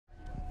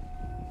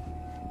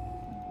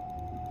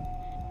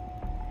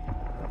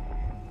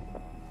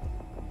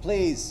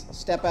please,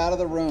 step out of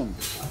the room.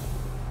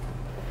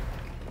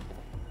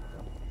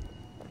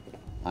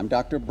 I'm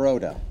Dr.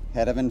 Broda,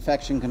 head of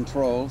infection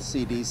control,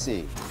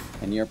 CDC,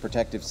 and your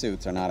protective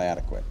suits are not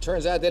adequate.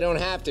 Turns out they don't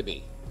have to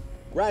be.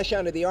 Rash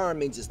under the arm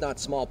means it's not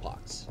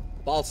smallpox.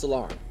 False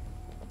alarm.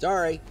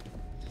 Sorry.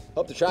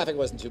 Hope the traffic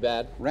wasn't too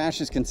bad.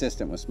 Rash is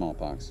consistent with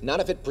smallpox.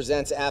 Not if it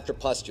presents after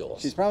pustules.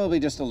 She's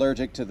probably just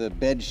allergic to the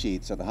bed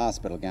sheets or the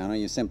hospital gown, or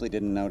you simply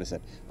didn't notice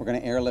it. We're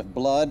going to airlift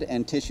blood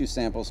and tissue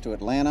samples to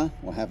Atlanta.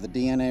 We'll have the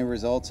DNA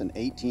results in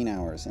 18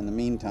 hours. In the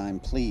meantime,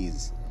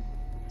 please,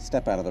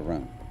 step out of the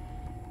room.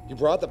 You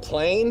brought the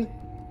plane?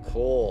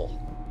 Cool.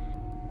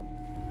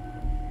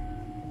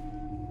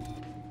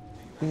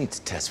 We need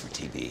to test for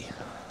TB.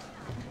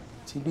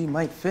 TB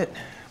might fit,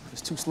 but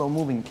it's too slow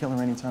moving to kill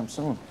her anytime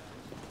soon.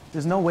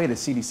 There's no way the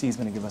CDC is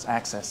going to give us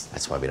access.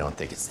 That's why we don't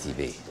think it's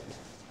TB.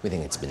 We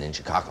think it's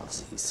meningococcal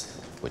disease,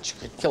 which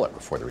could kill her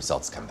before the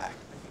results come back.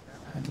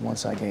 And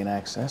once I gain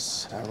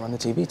access, I'll run the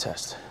TB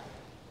test.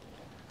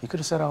 You could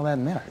have said all that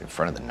in there. In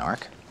front of the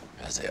narc?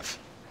 As if.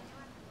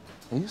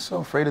 Are you so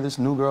afraid of this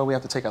new girl we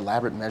have to take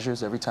elaborate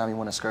measures every time you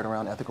want to skirt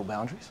around ethical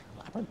boundaries?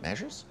 Elaborate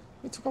measures?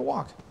 We took a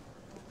walk.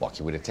 Walk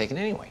you would have taken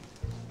anyway.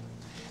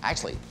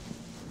 Actually,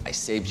 I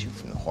saved you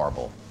from the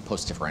horrible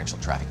post-differential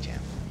traffic jam.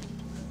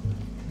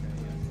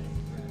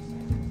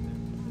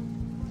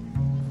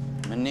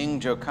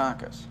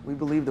 Meningococcus. We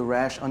believe the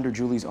rash under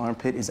Julie's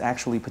armpit is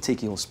actually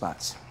petechial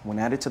spots. When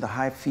added to the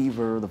high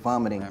fever, the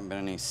vomiting... There haven't been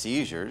any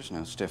seizures,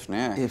 no stiff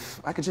neck. If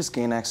I could just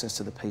gain access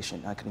to the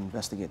patient, I could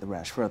investigate the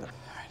rash further.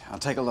 All right, I'll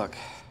take a look.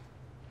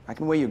 I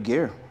can wear your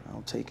gear.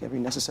 I'll take every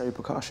necessary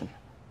precaution.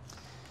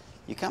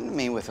 You come to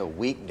me with a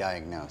weak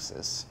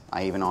diagnosis.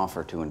 I even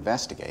offer to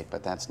investigate,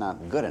 but that's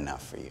not good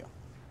enough for you.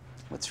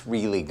 What's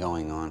really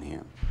going on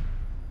here?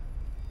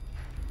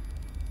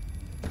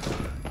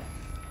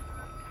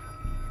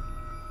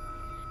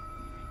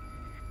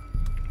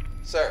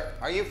 Sir,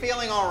 are you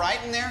feeling all right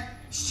in there?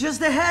 It's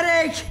just a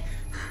headache.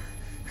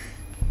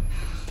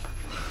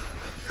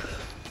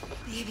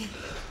 Baby.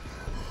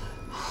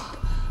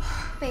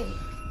 Baby.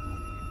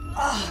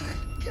 Oh,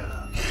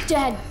 God.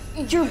 Dad,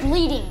 you're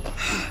bleeding.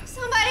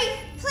 Somebody,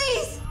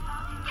 please.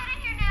 Get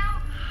in here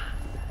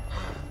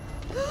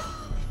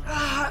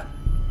now.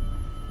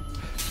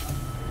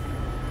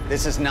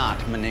 This is not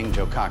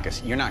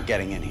meningococcus. You're not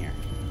getting in here.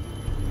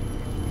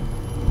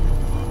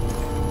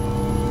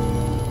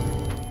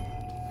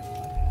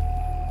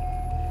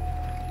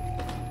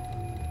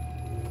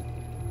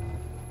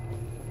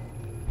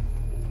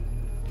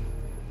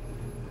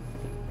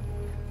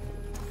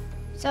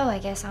 So I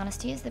guess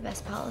honesty is the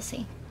best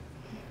policy.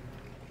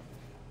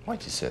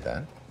 Why'd you say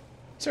that?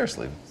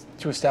 Seriously,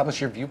 to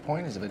establish your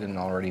viewpoint as if I didn't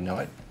already know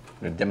it?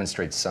 It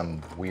demonstrates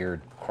some weird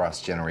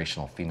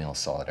cross-generational female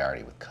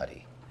solidarity with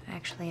Cuddy.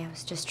 Actually, I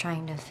was just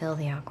trying to fill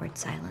the awkward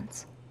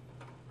silence.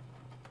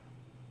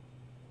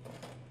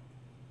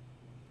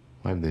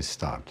 Why have they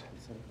stopped?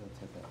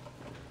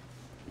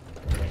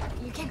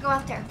 You can't go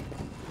out there.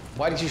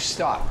 Why did you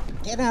stop?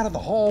 Get out of the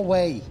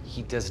hallway.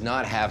 He does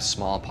not have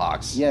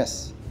smallpox.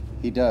 Yes,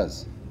 he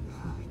does.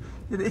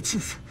 It's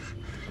just...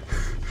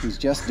 He's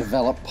just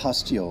developed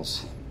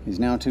pustules. He's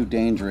now too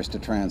dangerous to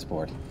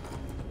transport.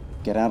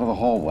 Get out of the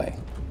hallway.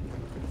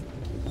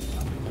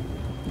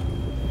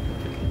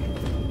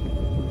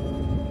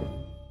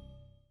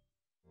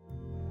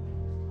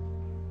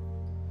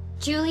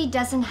 Julie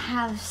doesn't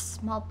have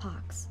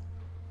smallpox.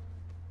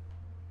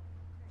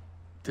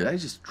 Did I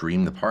just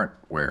dream the part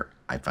where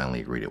I finally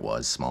agreed it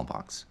was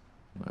smallpox?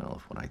 Well,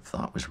 if what I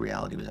thought was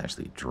reality was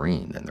actually a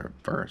dream, then the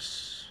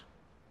reverse.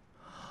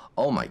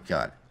 Oh my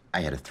God,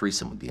 I had a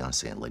threesome with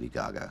Beyonce and Lady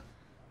Gaga.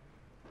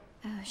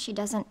 She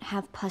doesn't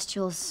have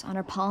pustules on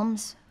her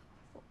palms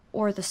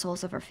or the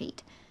soles of her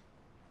feet.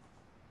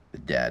 The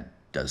dad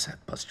does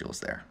have pustules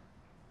there.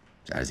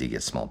 So how does he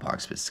get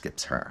smallpox but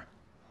skips her?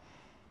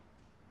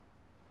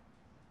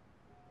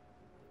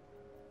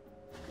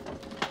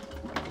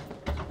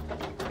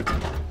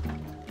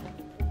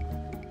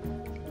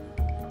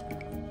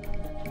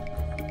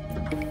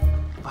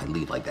 If I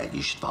leave like that,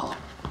 you should follow.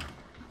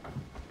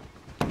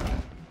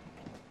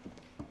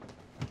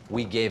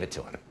 We gave it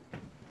to him.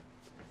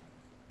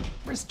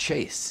 Where's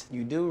Chase?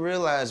 You do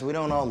realize we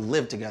don't all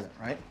live together,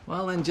 right?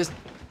 Well, then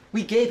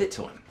we gave it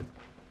to him.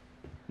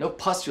 No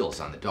pustules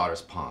on the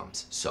daughter's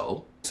palms,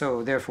 so?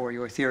 So, therefore,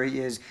 your theory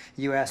is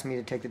you asked me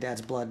to take the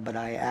dad's blood, but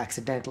I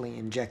accidentally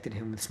injected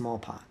him with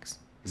smallpox.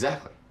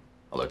 Exactly.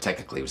 Although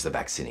technically it was the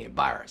vaccinia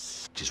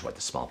virus, which is what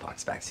the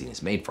smallpox vaccine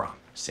is made from.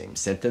 Same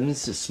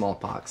symptoms as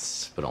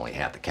smallpox, but only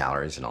half the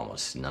calories and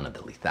almost none of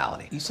the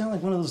lethality. You sound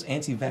like one of those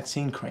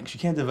anti-vaccine cranks. You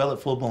can't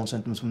develop full-blown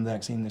symptoms from the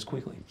vaccine this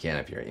quickly. You can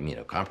if you're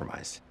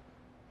immunocompromised.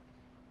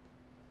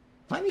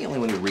 Am I the only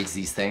one who reads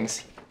these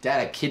things? Dad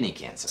had kidney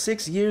cancer.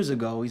 6 years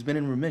ago, he's been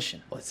in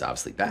remission. Well, it's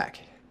obviously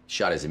back.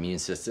 Shot his immune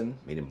system,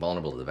 made him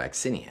vulnerable to the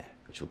vaccinia,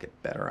 which will get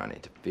better on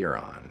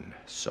interferon.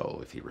 So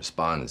if he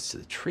responds to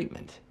the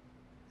treatment,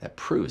 that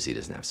proves he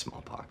doesn't have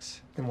smallpox.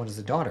 Then what does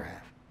the daughter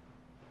have?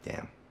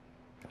 Damn.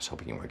 I was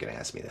hoping you weren't gonna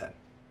ask me that.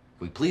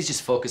 we please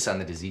just focus on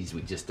the disease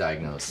we just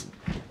diagnosed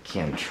and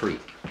can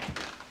treat?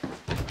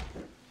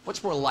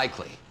 What's more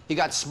likely? He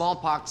got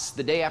smallpox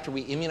the day after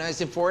we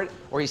immunized him for it,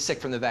 or he's sick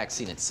from the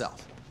vaccine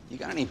itself? You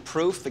got any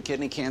proof the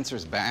kidney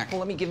cancer's back? Well,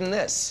 let me give him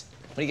this.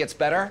 When he gets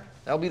better,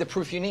 that'll be the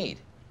proof you need.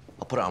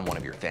 I'll put on one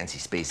of your fancy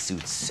space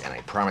suits, and I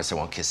promise I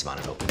won't kiss him on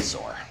an open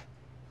sore.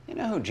 You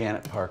know who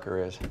Janet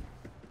Parker is?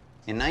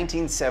 In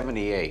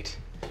 1978,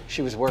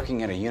 she was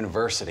working at a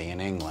university in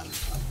England.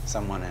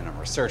 Someone in a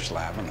research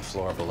lab on the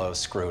floor below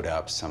screwed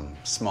up. Some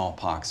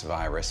smallpox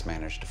virus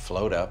managed to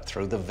float up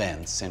through the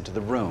vents into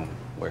the room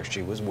where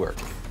she was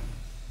working.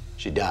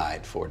 She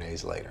died 4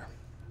 days later.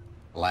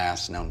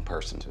 Last known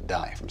person to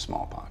die from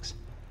smallpox.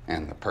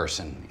 And the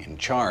person in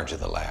charge of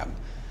the lab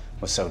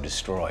was so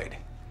destroyed,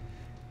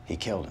 he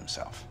killed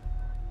himself.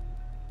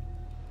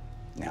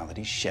 Now that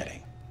he's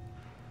shedding,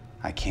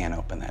 I can't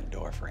open that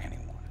door for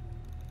anyone.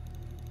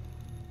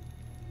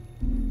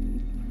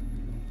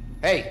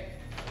 Hey,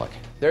 look,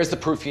 there's the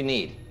proof you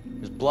need.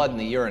 There's blood in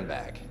the urine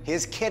bag.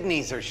 His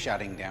kidneys are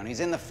shutting down.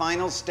 He's in the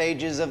final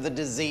stages of the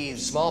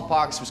disease.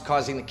 Smallpox was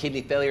causing the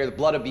kidney failure. The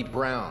blood would be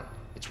brown.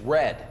 It's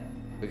red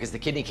because the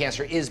kidney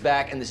cancer is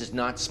back, and this is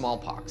not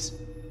smallpox.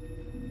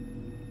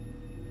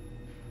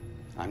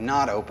 I'm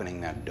not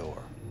opening that door.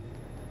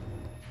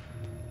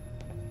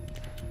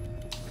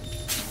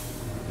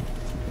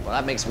 Well,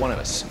 that makes one of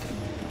us.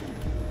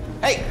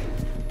 Hey!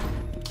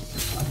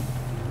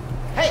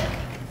 Hey!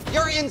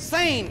 You're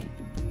insane!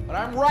 But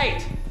I'm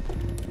right.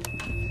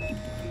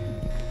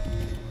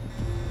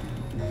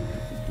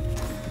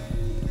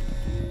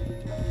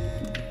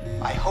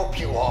 I hope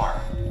you are,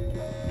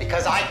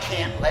 because I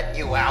can't let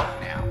you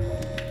out now.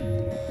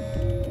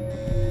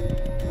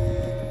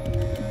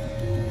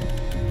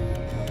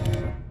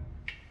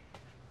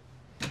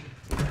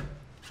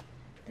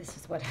 This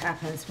is what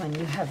happens when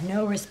you have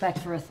no respect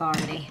for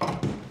authority.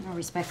 No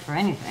respect for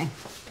anything.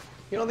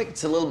 You don't think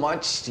it's a little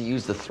much to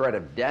use the threat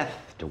of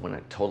death to win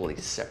a totally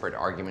separate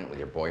argument with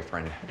your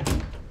boyfriend?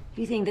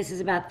 You think this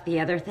is about the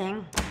other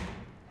thing?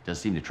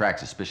 Does seem to track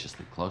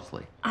suspiciously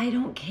closely. I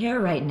don't care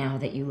right now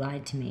that you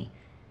lied to me.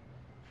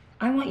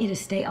 I want you to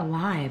stay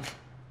alive.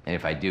 And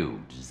if I do,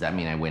 does that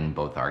mean I win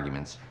both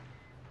arguments?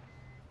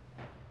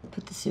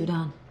 Put the suit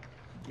on.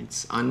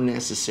 It's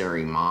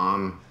unnecessary,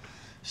 Mom.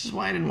 This is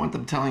why I didn't want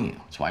them telling you.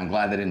 That's why I'm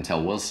glad they didn't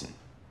tell Wilson.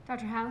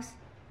 Dr. House?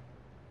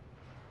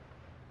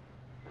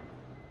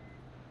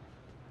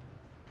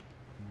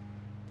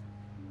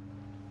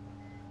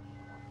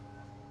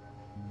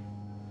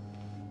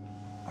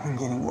 I'm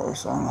getting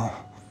worse, aren't I?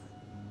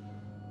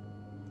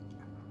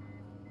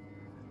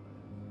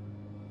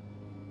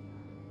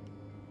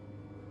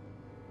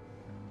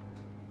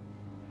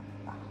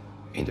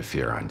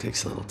 Interferon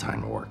takes a little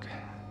time to work.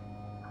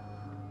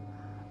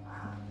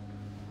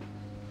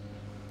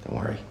 Don't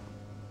worry.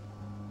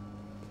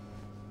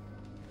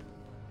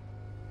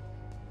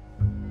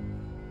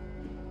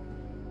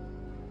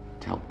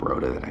 Tell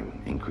Broda that I'm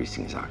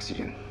increasing his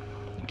oxygen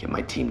and get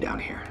my team down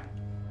here.